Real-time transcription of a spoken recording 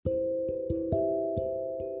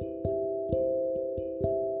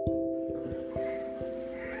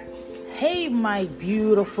my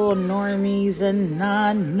beautiful normies and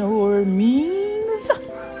non-normies.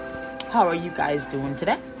 How are you guys doing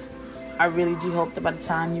today? I really do hope that by the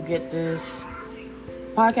time you get this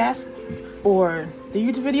podcast or the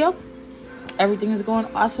YouTube video, everything is going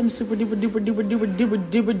awesome, super duper duper duper duper duper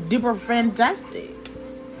duper duper fantastic.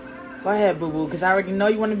 Go ahead, boo boo, because I already know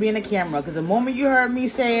you want to be in the camera. Because the moment you heard me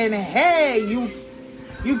saying, "Hey,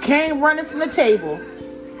 you came running from the table,"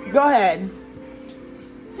 go ahead.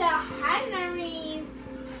 So, hi, normies.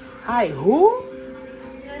 Hi, who?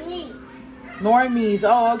 Normies. Normies.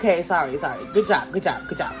 Oh, okay. Sorry. Good job.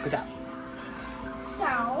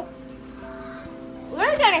 So,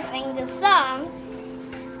 we're gonna sing the song.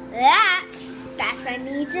 That's I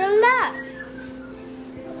Need Your Love.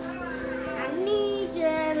 I need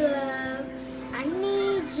your love. I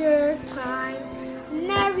need your time. And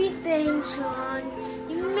everything's wrong.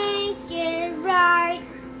 You make it right.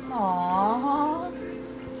 Aww.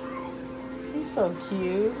 He's so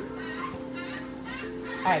cute.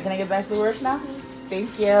 Alright, can I get back to work now?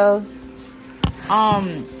 Thank you.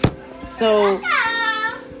 So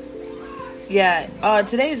yeah,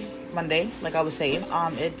 today's Monday, like I was saying.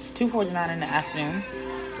 It's 2:49 in the afternoon.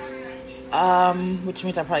 Which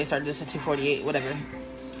means I probably started this at 2:48, whatever.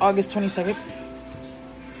 August 22nd.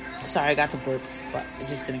 Sorry, I got to burp, but it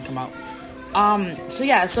just didn't come out.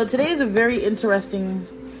 So today is a very interesting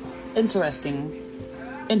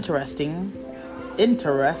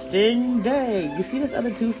day. You see this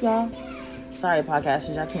other tooth, y'all? Sorry,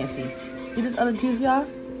 podcasters, I can't see. See this other tooth, y'all?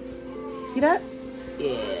 See that?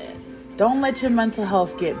 Yeah. Don't let your mental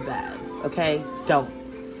health get bad, okay? Don't.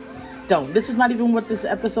 This is not even what this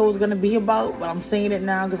episode is going to be about, but I'm saying it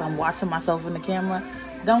now because I'm watching myself in the camera.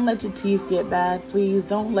 Don't let your teeth get bad, please.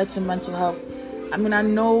 Don't let your mental health... I mean, I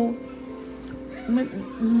know...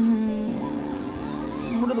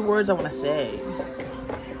 What are the words I want to say?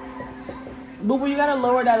 Boo-boo, you got to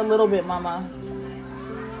lower that a little bit, mama.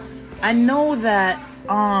 I know that...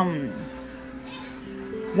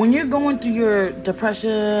 when you're going through your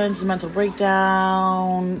depressions, mental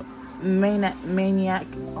breakdown, manic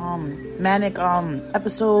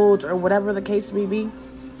episodes, or whatever the case may be,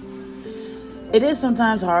 it is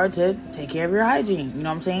sometimes hard to take care of your hygiene. You know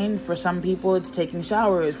what I'm saying? For some people, it's taking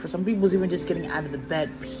showers. For some people, it's even just getting out of the bed,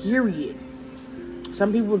 period.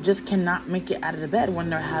 Some people just cannot make it out of the bed when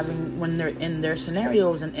they're in their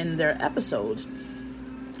scenarios and in their episodes.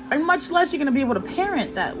 And much less you're going to be able to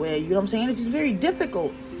parent that way. You know what I'm saying? It's just very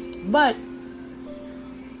difficult. But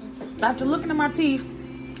after looking at my teeth,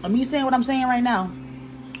 and me saying what I'm saying right now,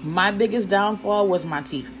 my biggest downfall was my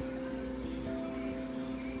teeth.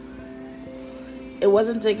 It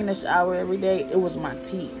wasn't taking a shower every day. It was my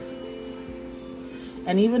teeth.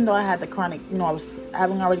 And even though I had the chronic, I was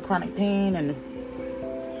having already chronic pain and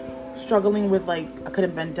struggling with, I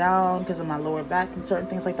couldn't bend down because of my lower back and certain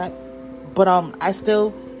things like that. But I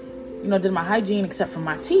still... did my hygiene except for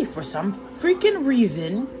my teeth. For some freaking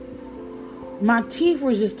reason, my teeth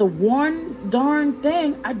was just the one darn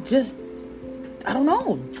thing I don't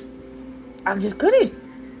know. I just couldn't.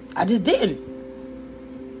 I just didn't.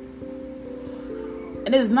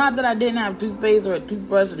 And it's not that I didn't have toothpaste or a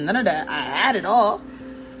toothbrush or none of that. I had it all.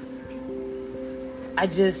 I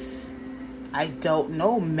don't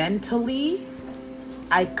know. Mentally,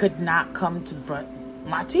 I could not come to brush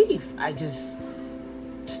my teeth. I just...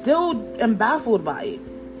 still am baffled by it.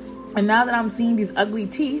 And now that I'm seeing these ugly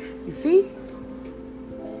teeth, you see?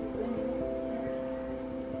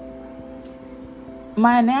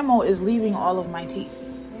 My enamel is leaving all of my teeth.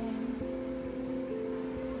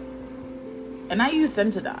 And I use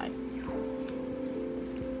Sensodyne.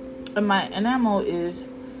 And my enamel is...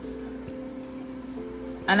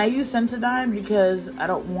 And I use Sensodyne because I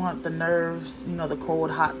don't want the nerves, the cold,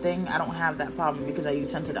 hot thing. I don't have that problem because I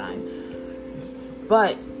use Sensodyne.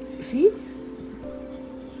 But, see?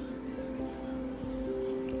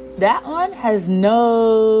 That one has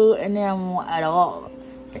no enamel at all.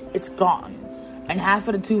 It's gone. And half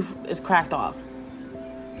of the tooth is cracked off.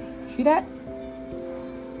 See that?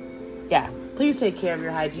 Yeah. Please take care of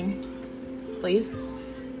your hygiene. Please.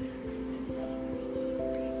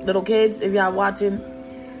 Little kids, if y'all watching.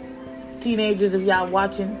 Teenagers, if y'all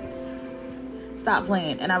watching. Stop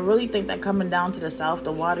playing. And I really think that coming down to the south,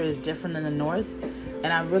 the water is different than the north.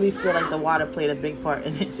 And I really feel like the water played a big part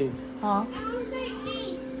in it too. Huh?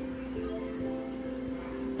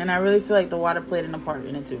 And I really feel like the water played a part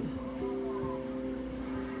in it too.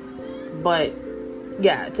 But,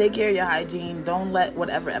 yeah, take care of your hygiene. Don't let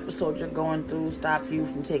whatever episode you're going through stop you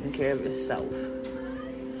from taking care of yourself.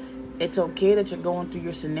 It's okay that you're going through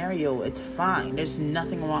your scenario. It's fine. There's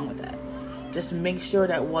nothing wrong with that. Just make sure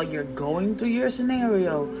that while you're going through your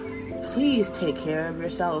scenario, please take care of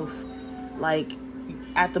yourself. Like,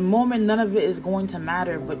 at the moment, none of it is going to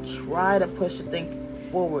matter, but try to push the thing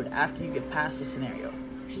forward after you get past the scenario.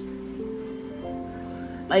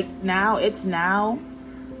 Like, it's now,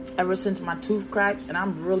 ever since my tooth cracked, and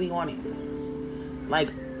I'm really on it. Like,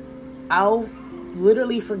 I'll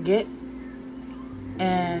literally forget,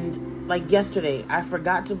 and like yesterday, I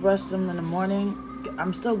forgot to brush them in the morning.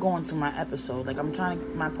 I'm still going through my episode. Like, I'm trying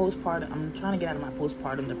to get out of my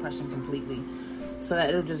postpartum depression completely, so that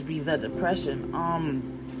it'll just be the depression.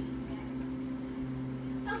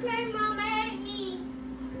 Okay, Mama, hate me.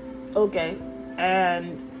 Okay,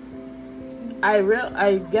 and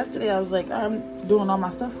yesterday I was like, I'm doing all my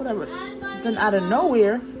stuff, whatever. Then out of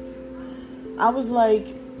nowhere, I was like,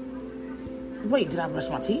 wait, did I brush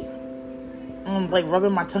my teeth? Like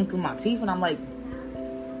rubbing my tongue through my teeth, and I'm like,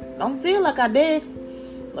 don't feel like I did.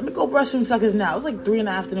 Let me go brush some suckers now. It was like 3 in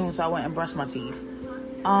the afternoon, so I went and brushed my teeth.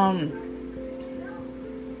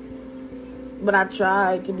 But I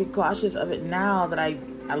tried to be cautious of it now that I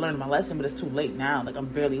learned my lesson, but it's too late now. Like, I'm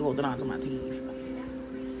barely holding on to my teeth.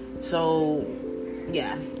 So,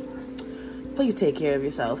 yeah. Please take care of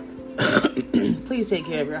yourself. Please take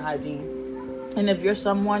care of your hygiene. And if you're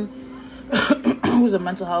someone who's a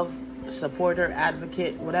mental health supporter,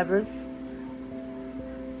 advocate, whatever,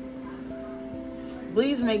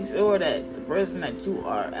 please make sure that the person that you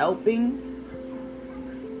are helping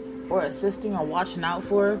or assisting or watching out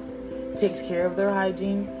for takes care of their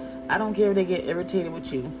hygiene. I don't care if they get irritated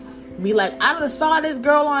with you. Be like, I just saw this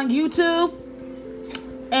girl on YouTube,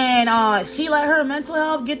 and she let her mental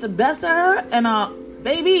health get the best of her, and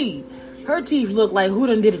baby, her teeth look like who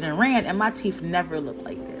done did it and ran, and my teeth never look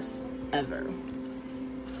like this. Ever.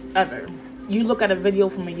 You look at a video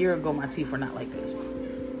from a year ago, my teeth were not like this.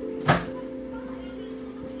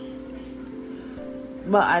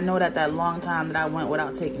 But I know that long time that I went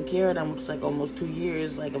without taking care of them, which was like almost 2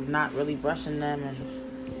 years, like, of not really brushing them and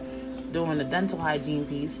doing the dental hygiene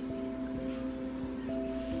piece,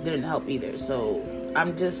 didn't help either. So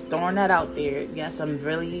I'm just throwing that out there. Yes,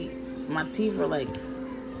 my teeth are like,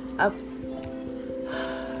 I've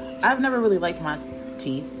never really liked my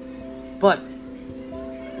teeth, but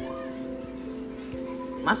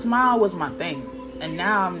my smile was my thing. And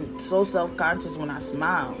now I'm so self-conscious when I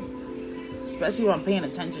smile. Especially when I'm paying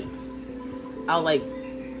attention. I'll like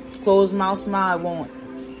closed mouth smile. I won't.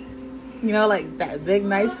 You know, like that big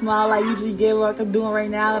nice smile I usually give, like I'm doing right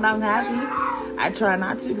now, and I'm happy. I try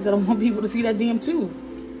not to because I don't want people to see that damn tooth.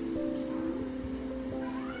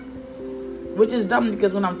 Which is dumb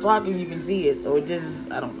because when I'm talking you can see it. So it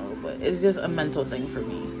just, I don't know. But it's just a mental thing for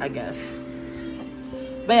me, I guess.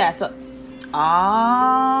 But yeah, so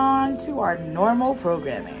on to our normal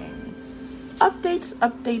programming. Updates.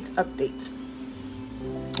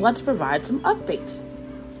 Let's provide some updates.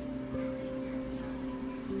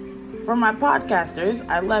 For my podcasters,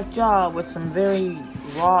 I left y'all with some very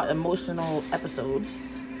raw, emotional episodes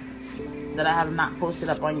that I have not posted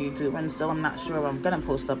up on YouTube, and still I'm not sure if I'm gonna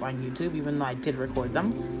post up on YouTube, even though I did record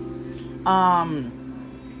them.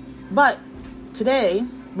 But today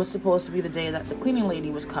was supposed to be the day that the cleaning lady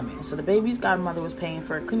was coming. So the baby's godmother was paying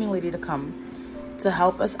for a cleaning lady to come to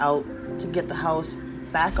help us out to get the house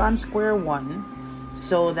back on square one,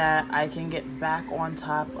 so that I can get back on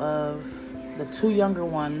top of the 2 younger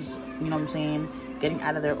ones, you know what I'm saying, getting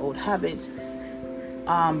out of their old habits.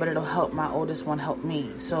 But it'll help my oldest one help me.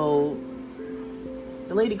 So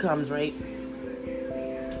the lady comes, right?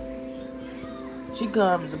 She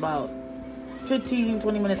comes about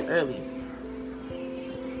 15-20 minutes early.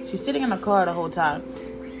 She's sitting in the car the whole time.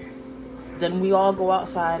 Then we all go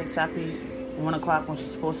outside exactly 1 o'clock when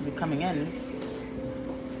she's supposed to be coming in.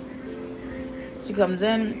 She comes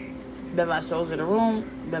in, Beva shows her the room,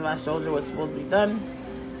 Beva shows her what's supposed to be done.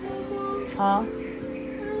 Huh?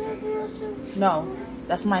 No,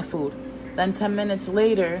 that's my food. Then 10 minutes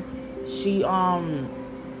later, she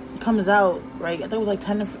comes out, right? I think it was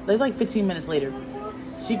like 15 minutes later.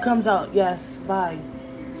 She comes out, yes, bye.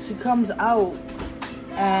 She comes out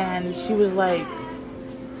and she was like,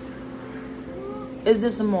 is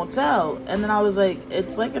this a motel? And then I was like,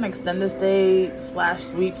 it's like an extended stay /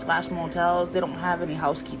 suite / motels. They don't have any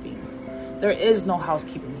housekeeping. There is no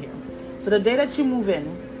housekeeping here. So the day that you move in,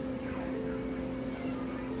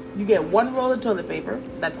 you get 1 roll of toilet paper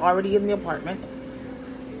that's already in the apartment.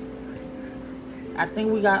 I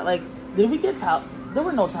think we got like, did we get towels? There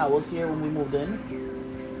were no towels here when we moved in.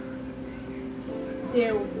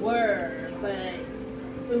 There were, but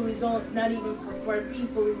it was not even for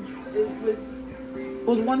people. It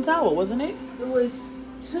was 1 towel, wasn't it? It was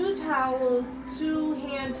 2 towels, 2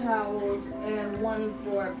 hand towels, and 1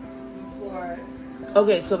 for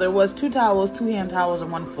Okay, so there was 2 towels, 2 hand towels,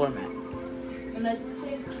 and 1 floor mat. And I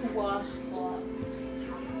think 2 washcloths.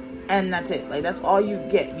 And that's it. Like, that's all you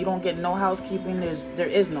get. You don't get no housekeeping. There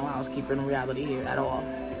is no housekeeper in reality here at all.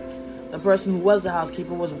 The person who was the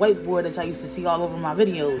housekeeper was White Boy that I used to see all over my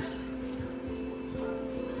videos.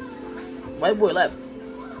 White Boy left.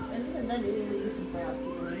 And even then, they didn't use him for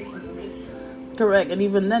housekeeping. They used him for maintenance. Correct. And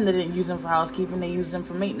even then, they didn't use him for housekeeping. They used him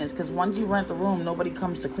for maintenance. Because once you rent the room, nobody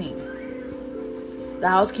comes to clean. The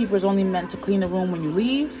housekeeper is only meant to clean the room when you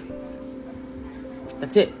leave.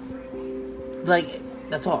 That's it. Like,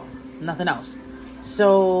 that's all. Nothing else.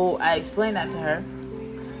 So I explained that to her.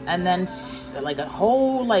 And then, like, a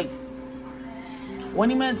whole,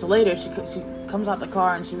 20 minutes later, she comes out the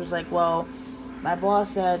car and she was like, well, my boss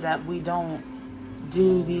said that we don't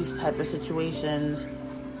do these type of situations,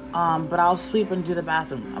 but I'll sweep and do the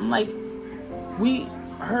bathroom. I'm like,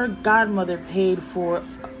 her godmother paid for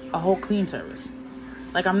a whole clean service.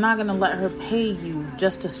 Like, I'm not going to let her pay you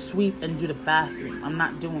just to sweep and do the bathroom. I'm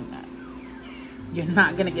not doing that. You're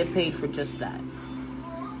not going to get paid for just that.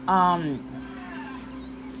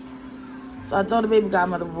 So I told the baby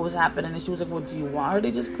godmother what was happening, and she was like, well, do you want her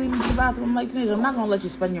to just clean the bathroom? I'm like, Tanisha, I'm not going to let you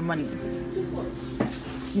spend your money.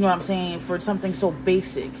 You know what I'm saying? For something so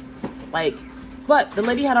basic. Like, but the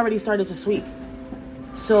lady had already started to sweep.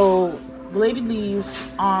 So the lady leaves.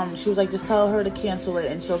 She was like, just tell her to cancel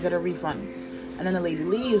it and she'll get a refund. And then the lady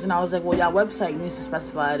leaves, and I was like, well, y'all website needs to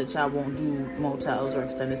specify that y'all won't do motels or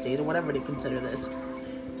extended stays or whatever they consider this.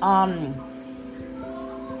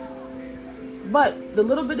 But the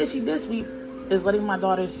little bit that she did sweep is letting my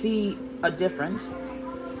daughter see a difference,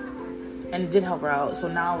 and it did help her out. So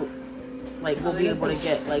now, we'll be able to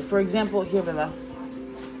get, for example, here, Viva.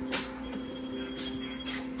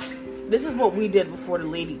 This is what we did before the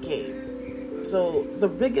lady came. So the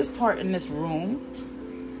biggest part in this room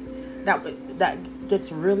that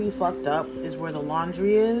gets really fucked up is where the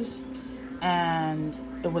laundry is, and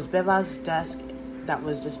it was Beva's desk that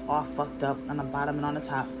was just all fucked up on the bottom and on the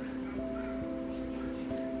top.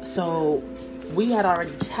 So we had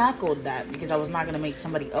already tackled that because I was not going to make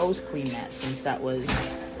somebody else clean that, since that was,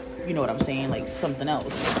 you know what I'm saying, something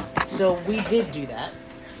else. So we did do that.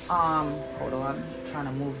 Hold on, I'm trying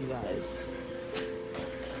to move you guys.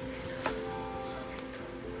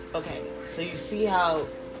 Okay, so you see how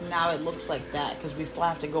now it looks like that, because we still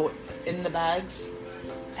have to go in the bags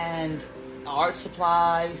and art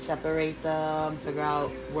supply, separate them, figure out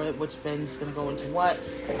which bin's gonna go into what,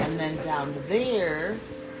 and then down there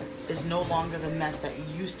is no longer the mess that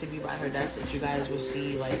used to be by her desk that you guys would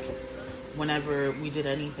see whenever we did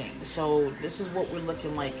anything. So this is what we're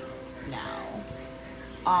looking like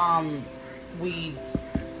now. We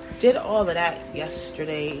did all of that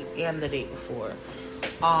yesterday and the day before.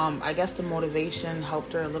 I guess the motivation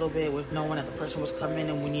helped her a little bit with knowing that the person was coming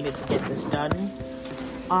and we needed to get this done.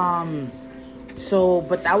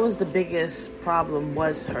 But that was the biggest problem,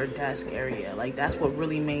 was her desk area. That's what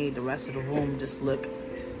really made the rest of the room just look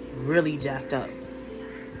really jacked up.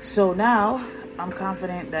 So now I'm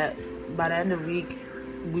confident that by the end of the week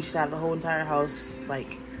we should have the whole entire house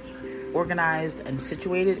organized and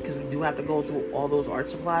situated, because we do have to go through all those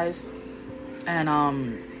art supplies and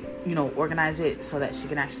organize it so that she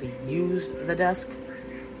can actually use the desk,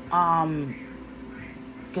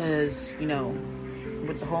 because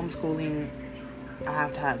with the homeschooling they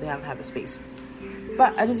have to have the space.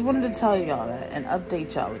 But I just wanted to tell y'all that and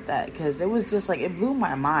update y'all with that, because it was just it blew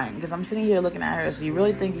my mind, because I'm sitting here looking at her. So you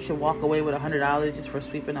really think you should walk away with $100 just for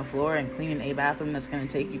sweeping the floor and cleaning a bathroom that's going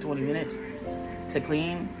to take you 20 minutes to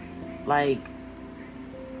clean?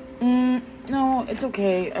 No, it's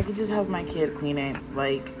okay. I could just have my kid clean it.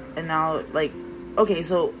 And now, okay,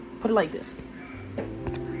 so put it like this.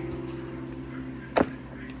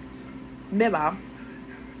 Beba,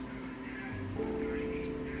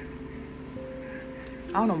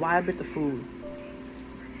 I don't know why I bit the food.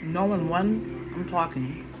 Knowing one, I'm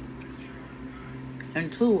talking,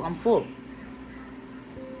 and two, I'm full.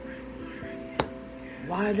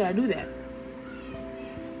 Why did I do that?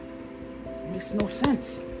 It makes no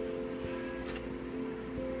sense.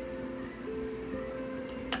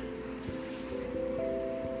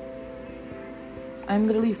 I'm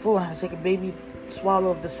literally full. I had to take a baby swallow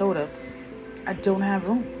of the soda. I don't have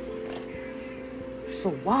room. So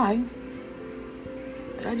why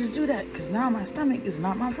did I just do that? Because now my stomach is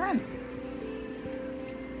not my friend.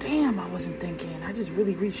 Damn, I wasn't thinking. I just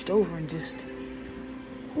really reached over and just...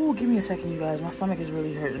 Ooh, give me a second, you guys. My stomach is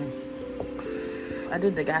really hurting. I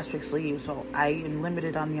did the gastric sleeve, so I am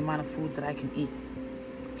limited on the amount of food that I can eat.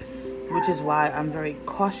 Which is why I'm very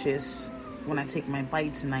cautious when I take my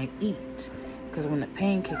bites and I eat. because when the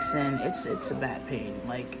pain kicks in, it's a bad pain.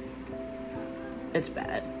 Like, it's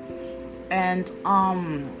bad. And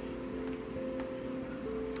oh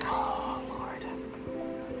Lord,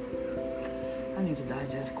 I need to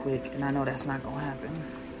digest quick, and I know that's not gonna happen.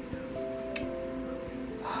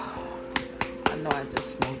 I know I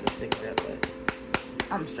just smoked a cigarette, but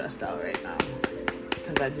I'm stressed out right now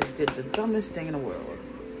because I just did the dumbest thing in the world,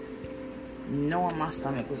 knowing my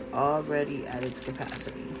stomach was already at its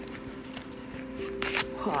capacity.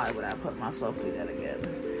 Why would I put myself through that again?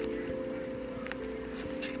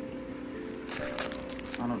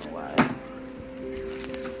 I don't know why.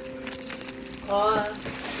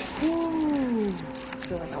 Ooh, I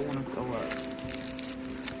feel like I want to throw up.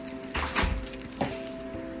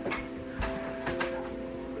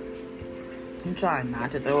 I'm trying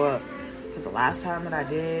not to throw up, because the last time that I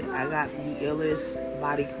did, I got the illest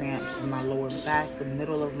body cramps in my lower back, the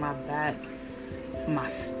middle of my back, my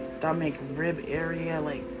stomach, rib area,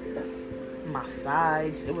 like my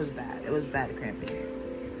sides. It was bad. It was bad cramping.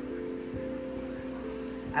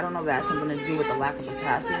 I don't know if that has something to do with the lack of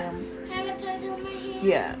potassium.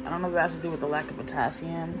 Yeah, I don't know if that has to do with the lack of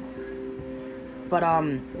potassium. But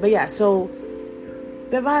yeah, so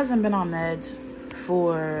Beva hasn't been on meds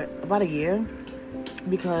for about a year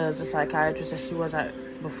because the psychiatrist that she was at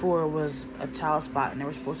before was a child spot, and they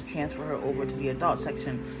were supposed to transfer her over to the adult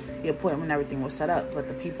section. The appointment and everything was set up, but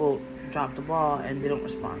the people dropped the ball and didn't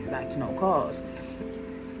respond back to no calls.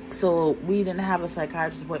 So we didn't have a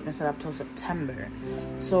psychiatrist appointment set up till September.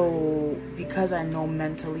 So because I know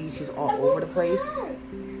mentally she's all over the place,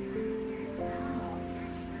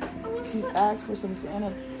 he asked for some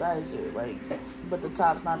sanitizer, like, but the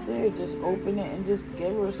top's not there. Just open it and just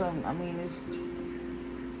give her some. I mean, it's...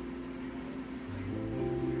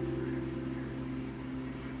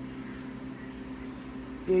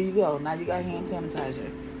 There you go. Now you got hand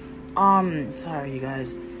sanitizer. Sorry, you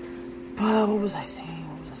guys. What was I saying?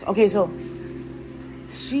 Okay, so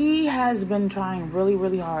she has been trying really,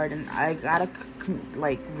 really hard, and I gotta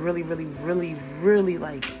really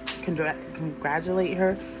congratulate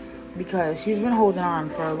her, because she's been holding on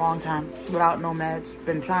for a long time without no meds.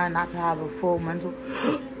 Been trying not to have a full mental,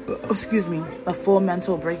 a full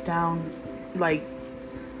mental breakdown. Like,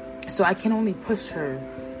 so I can only push her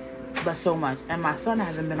but so much, and my son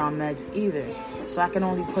hasn't been on meds either, so I can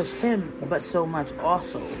only push him but so much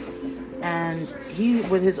also. And he,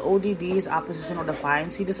 with his ODD, his oppositional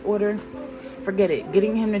defiancy disorder, forget it.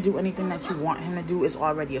 Getting him to do anything that you want him to do is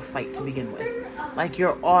already a fight to begin with. Like,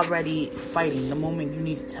 you're already fighting the moment you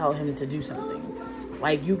need to tell him to do something.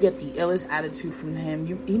 Like, you get the illest attitude from him.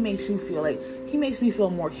 He makes you feel like, he makes me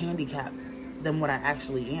feel more handicapped than what I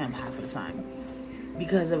actually am half of the time,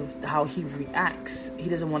 because of how he reacts. He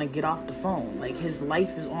doesn't want to get off the phone. Like, his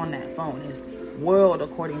life is on that phone. His world,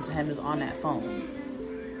 according to him, is on that phone.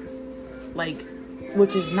 Like,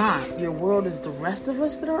 which is not. Your world is the rest of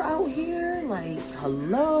us that are out here. Like,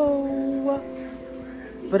 hello.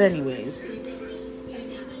 But anyways,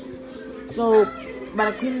 so by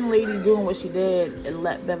the cleaning lady doing what she did, it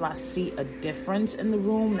let Beva see a difference in the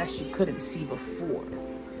room that she couldn't see before.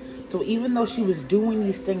 So even though she was doing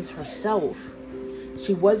these things herself,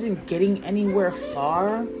 she wasn't getting anywhere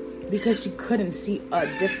far because she couldn't see a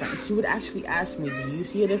difference. She would actually ask me, do you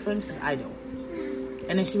see a difference? Because I don't.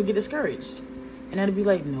 And then she would get discouraged. And I'd be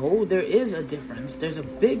like, no, there is a difference. There's a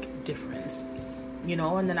big difference. You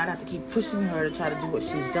know, and then I'd have to keep pushing her to try to do what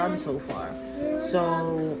she's done so far.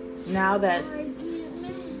 So now that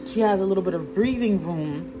she has a little bit of breathing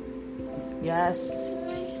room, yes.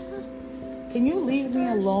 Can you leave me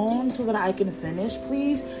alone so that I can finish,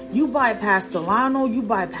 please? You bypass Delano, you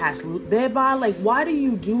bypass Beba. Like, why do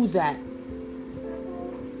you do that?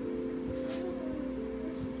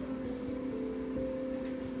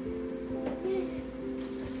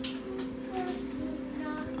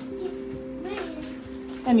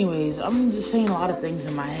 Anyways, I'm just saying a lot of things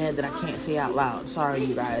in my head that I can't say out loud. Sorry,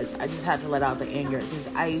 you guys. I just had to let out the anger because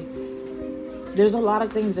there's a lot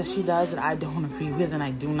of things that she does that I don't agree with and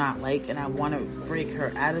I do not like, and I want to break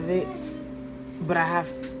her out of it. But I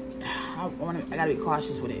gotta be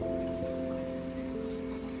cautious with it.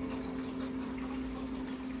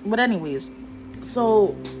 But anyways,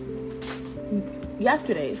 so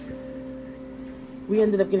yesterday, we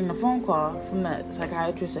ended up getting a phone call from the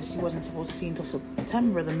psychiatrist that she wasn't supposed to see until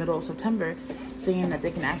September, the middle of September, saying that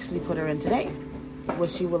they can actually put her in today.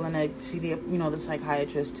 Was she willing to see the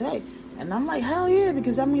psychiatrist today? And I'm like, hell yeah,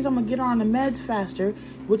 because that means I'm going to get her on the meds faster,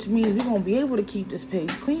 which means we're going to be able to keep this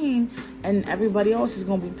place clean, and everybody else is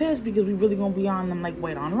going to be pissed because we really going to be on them like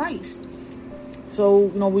white on rice. So,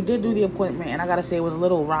 we did do the appointment, and I got to say it was a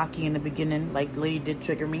little rocky in the beginning. Like, the lady did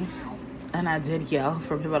trigger me. and I did yell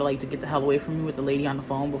for people to get the hell away from me with the lady on the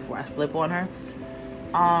phone before I flip on her.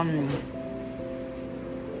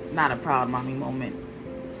 Not a proud mommy moment.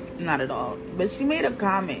 Not at all. But she made a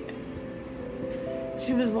comment.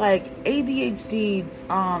 She was like, ADHD,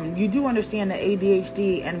 you do understand that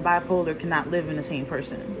ADHD and bipolar cannot live in the same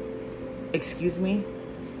person. Excuse me?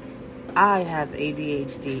 I have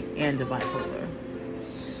ADHD and a bipolar.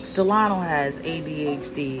 Delano has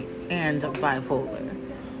ADHD and bipolar.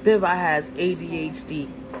 Biba has ADHD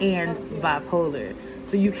and bipolar.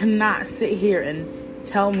 So you cannot sit here and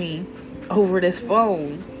tell me over this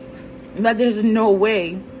phone that there's no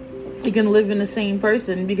way it can live in the same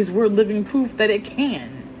person, because we're living proof that it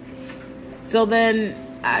can. So then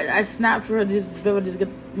I snapped for her to just get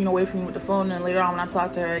away from me with the phone. And later on when I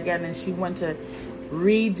talked to her again and she went to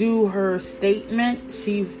redo her statement,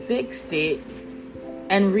 she fixed it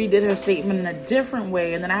and redid her statement in a different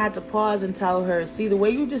way. And then I had to pause and tell her, see, the way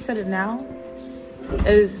you just said it now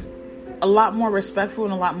is a lot more respectful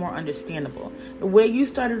and a lot more understandable. The way you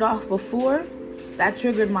started off before, that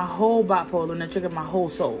triggered my whole bipolar and it triggered my whole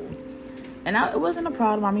soul. And it wasn't a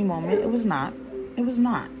proud mommy moment. It was not. It was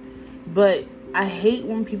not. But I hate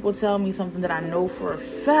when people tell me something that I know for a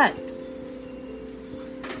fact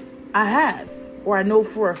I have, or I know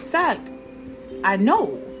for a fact I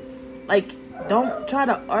know. Like, don't try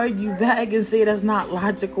to argue back and say that's not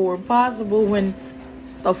logical or possible when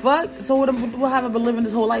the fuck? So what have I been living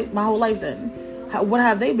this whole life, my whole life then? What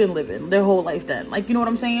have they been living their whole life then? Like, you know what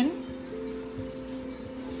I'm saying?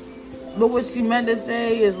 But what she meant to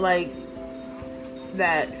say is like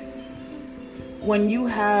that when you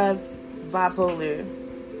have bipolar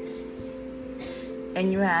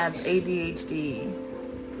and you have ADHD,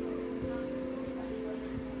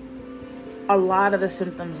 a lot of the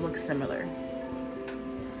symptoms look similar.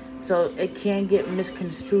 So it can get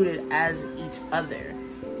misconstrued as each other.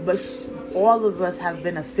 But all of us have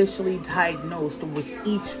been officially diagnosed with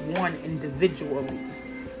each one individually.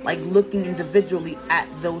 Like looking individually at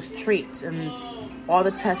those traits, and all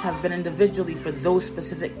the tests have been individually for those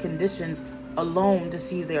specific conditions alone to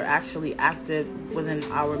see if they're actually active within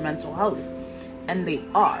our mental health. And they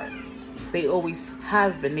are. They always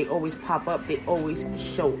have been. They always pop up. They always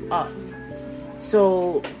show up.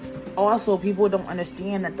 So also people don't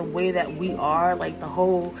understand that the way that we are, like the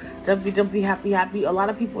whole jumpy, happy, a lot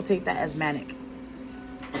of people take that as manic.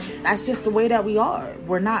 That's just the way that we are.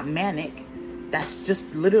 We're not manic. That's just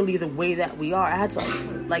literally the way that we are. I had to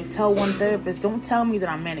tell one therapist, don't tell me that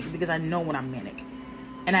I'm manic, because I know when I'm manic.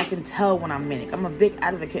 And I can tell when I'm manic. I'm a big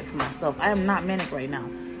advocate for myself. I am not manic right now.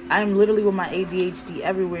 I am literally with my ADHD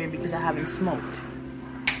everywhere because I haven't smoked.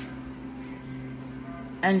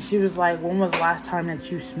 And she was like, when was the last time that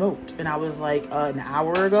you smoked? And I was like, an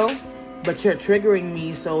hour ago. But you're triggering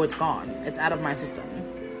me, so it's gone. It's out of my system.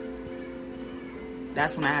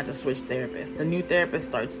 That's when I had to switch therapists. The new therapist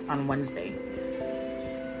starts on Wednesday.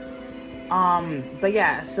 But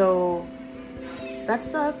yeah, so that's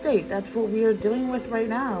the update. That's what we're dealing with right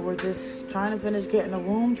now. We're just trying to finish getting a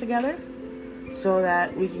room together so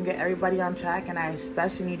that we can get everybody on track. And I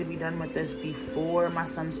especially need to be done with this before my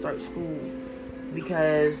son starts school,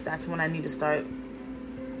 because that's when I need to start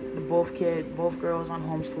both girls on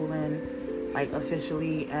homeschooling, like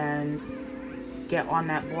officially, and get on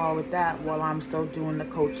that ball with that while I'm still doing the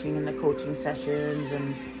coaching and the coaching sessions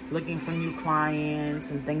and looking for new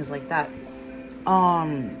clients and things like that.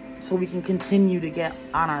 So we can continue to get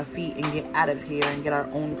on our feet and get out of here and get our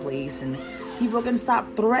own place, and people can stop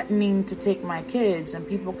threatening to take my kids, and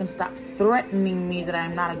people can stop threatening me that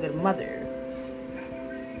I'm not a good mother.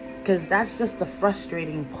 Because that's just the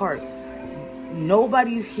frustrating part.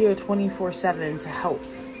 Nobody's here 24/7 to help.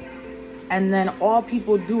 And then all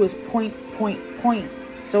people do is point.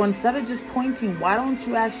 So instead of just pointing, why don't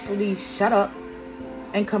you actually shut up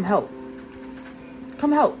and come help?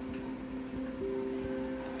 Come help.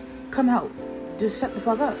 Come help. Just shut the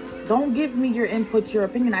fuck up. Don't give me your input, your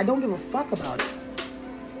opinion. I don't give a fuck about it.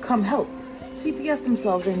 Come help. CPS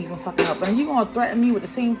themselves ain't even fucking help. And you gonna threaten me with the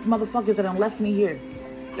same motherfuckers that done left me here.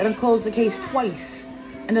 That done closed the case twice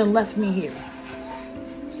and then left me here.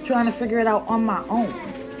 Trying to figure it out on my own.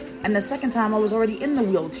 And the second time I was already in the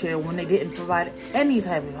wheelchair when they didn't provide any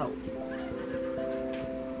type of help.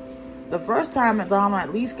 The first time I thought I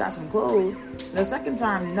at least got some clothes. The second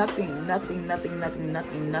time, nothing.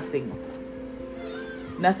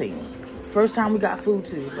 First time we got food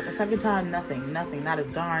too, but the second time, nothing, not a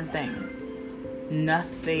darn thing.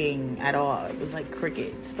 Nothing at all. It was like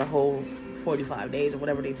crickets the whole 45 days or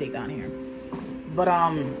whatever they take down here. But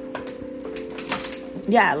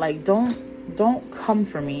yeah, like don't come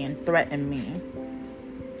for me and threaten me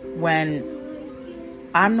when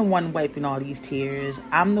I'm the one wiping all these tears.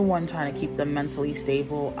 I'm the one trying to keep them mentally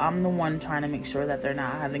stable. I'm the one trying to make sure that they're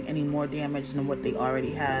not having any more damage than what they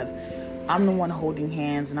already have. I'm the one holding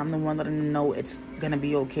hands, and I'm the one letting them know it's going to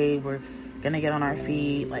be okay. We're going to get on our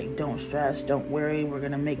feet. Like, don't stress. Don't worry. We're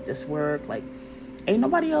going to make this work. Like, ain't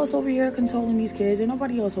nobody else over here consoling these kids. Ain't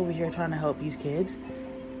nobody else over here trying to help these kids.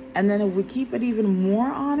 And then if we keep it even more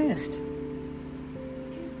honest,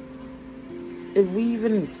 if we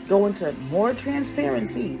even go into more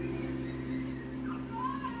transparency,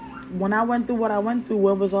 when I went through what I went through,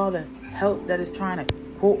 where was all the help that is trying to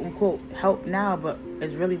quote unquote help now, but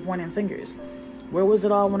is really pointing fingers? Where was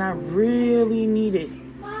it all when I really needed?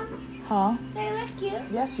 Mom, Huh? they look cute.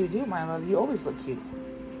 Yes, you do, my love. You always look cute.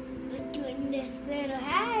 Look cute in this little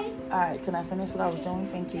head. All right, can I finish what I was doing?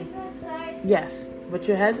 Thank you. Sorry. Yes, but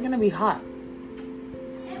your head's gonna be hot.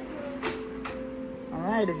 All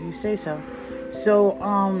right, if you say so. So,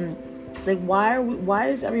 like, why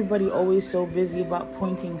is everybody always so busy about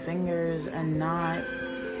pointing fingers and not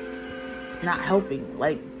helping?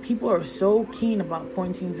 Like, people are so keen about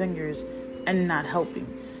pointing fingers and not helping.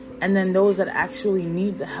 And then those that actually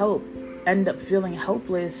need the help end up feeling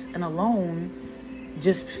helpless and alone,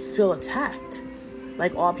 just feel attacked.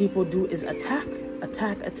 Like, all people do is attack.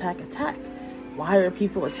 Why are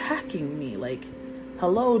people attacking me? Like,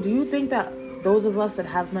 hello, do you think that those of us that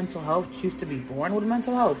have mental health choose to be born with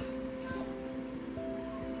mental health?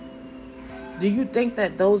 Do you think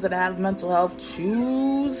that those that have mental health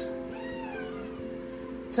choose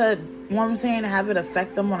to, you know what I'm saying, have it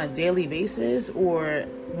affect them on a daily basis, or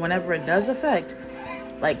whenever it does affect?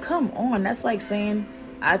 Like, come on, that's like saying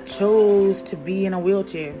I chose to be in a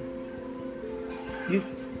wheelchair.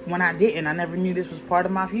 When I didn't, I never knew this was part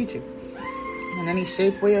of my future in any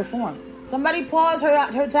shape, way, or form. Somebody pause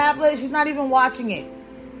her tablet. She's not even watching it.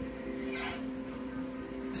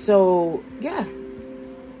 So, yeah.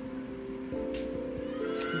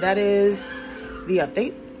 That is the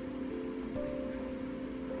update.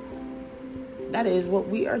 That is what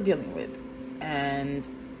we are dealing with. And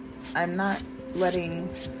I'm not letting...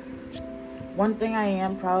 One thing I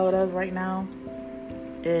am proud of right now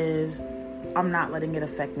is I'm not letting it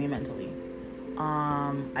affect me mentally.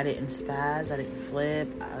 I didn't spaz, I didn't flip,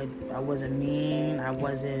 I wasn't mean, I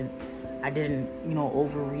didn't,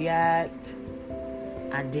 overreact,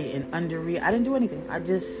 I didn't underreact, I didn't do anything. I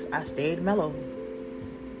stayed mellow.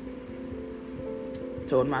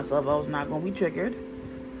 Told myself I was not going to be triggered.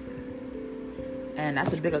 And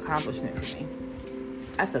that's a big accomplishment for me.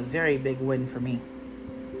 That's a very big win for me.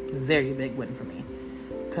 Very big win for me.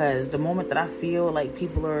 Because the moment that I feel like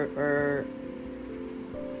people are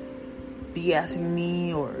BSing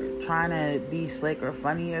me or trying to be slick or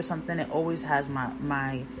funny or something, it always has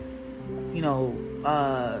my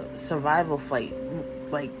survival fight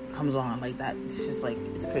like comes on like that. It's just like,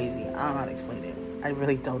 it's crazy. I don't know how to explain it. I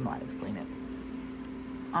really don't know how to explain it.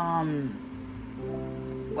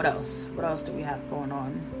 What else do we have going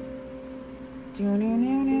on?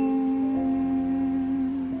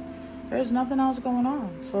 There's nothing else going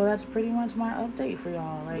on, so that's pretty much my update for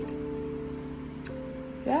y'all. Like,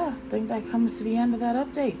 yeah, I think that comes to the end of that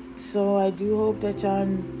update. So I do hope that y'all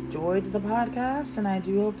enjoyed the podcast, and I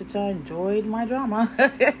do hope that y'all enjoyed my drama.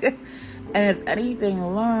 And if anything,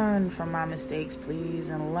 learn from my mistakes, please,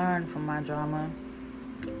 and learn from my drama.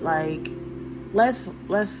 Like, let's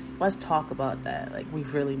talk about that. Like, we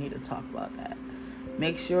really need to talk about that.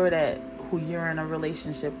 Make sure that who you're in a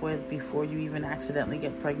relationship with before you even accidentally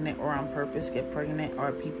get pregnant or on purpose get pregnant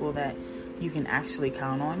are people that you can actually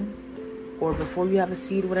count on. Or before you have a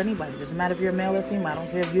seed with anybody. It doesn't matter if you're male or female. I don't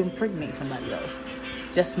care if you impregnate somebody else.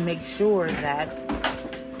 Just make sure that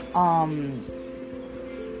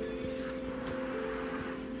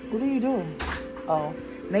what are you doing? Oh,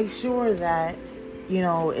 make sure that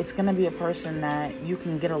it's going to be a person that you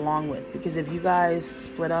can get along with. Because if you guys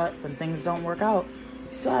split up and things don't work out,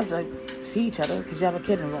 you still have to see each other because you have a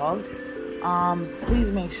kid involved.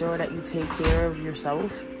 Please make sure that you take care of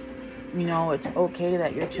yourself. It's okay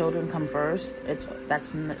that your children come first.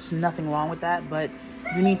 There's nothing wrong with that, but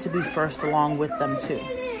you need to be first along with them too.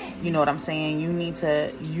 You know what I'm saying? You need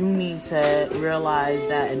to realize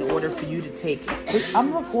that in order for you to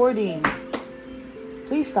I'm recording.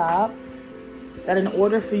 Please stop. That in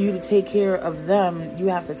order for you to take care of them, you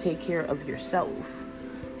have to take care of yourself.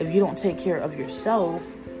 If you don't take care of yourself,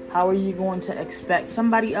 how are you going to expect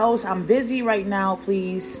somebody else? I'm busy right now,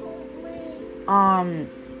 please.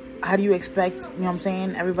 How do you expect,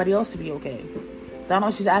 everybody else to be okay?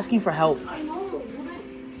 Donald, she's asking for help. I know.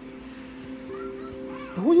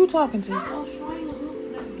 Who are you talking to? I was trying to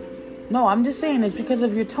help them. No, I'm just saying it's because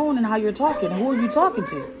of your tone and how you're talking. Who are you talking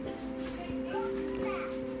to?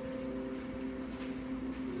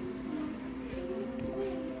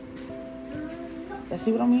 Y'all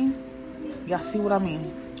see what I mean? Y'all see what I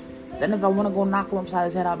mean? Then if I want to go knock him upside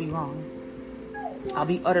his head, I'll be wrong. I'll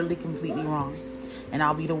be utterly, completely wrong. And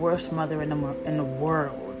I'll be the worst mother in the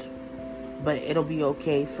world. But it'll be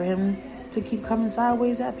okay for him to keep coming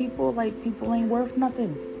sideways at people like people ain't worth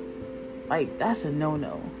nothing. Like, that's a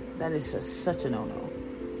no-no. That is such a no-no.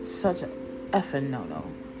 Such a effing no-no.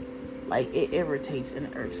 Like, it irritates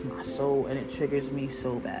and irks my soul, and it triggers me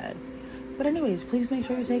so bad. But anyways, please make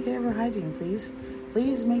sure you take care of your hygiene, please.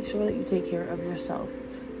 Please make sure that you take care of yourself.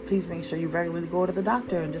 Please make sure you regularly go to the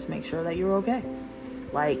doctor and just make sure that you're okay.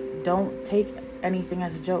 Like, don't take anything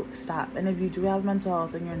as a joke. Stop. And if you do have mental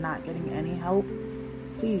health and you're not getting any help,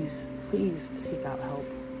 please seek out help.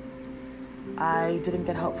 I didn't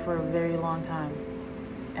get help for a very long time.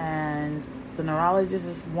 And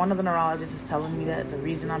one of the neurologists is telling me that the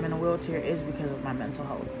reason I'm in a wheelchair is because of my mental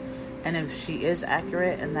health. And if she is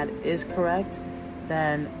accurate and that is correct,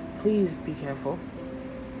 then please be careful,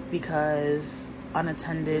 because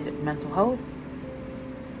unattended mental health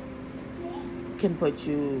can put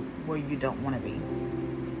you where you don't want to be.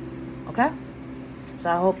 Okay? So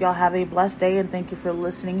I hope y'all have a blessed day, and thank you for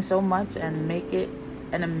listening so much, and make it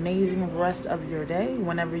an amazing rest of your day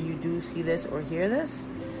whenever you do see this or hear this.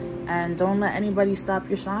 And don't let anybody stop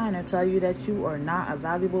your shine or tell you that you are not a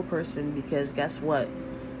valuable person, because guess what?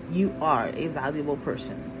 You are a valuable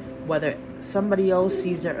person. Whether somebody else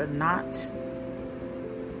sees it or not,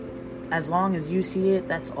 as long as you see it,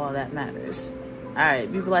 that's all that matters. All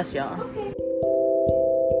right, be blessed, y'all. Okay.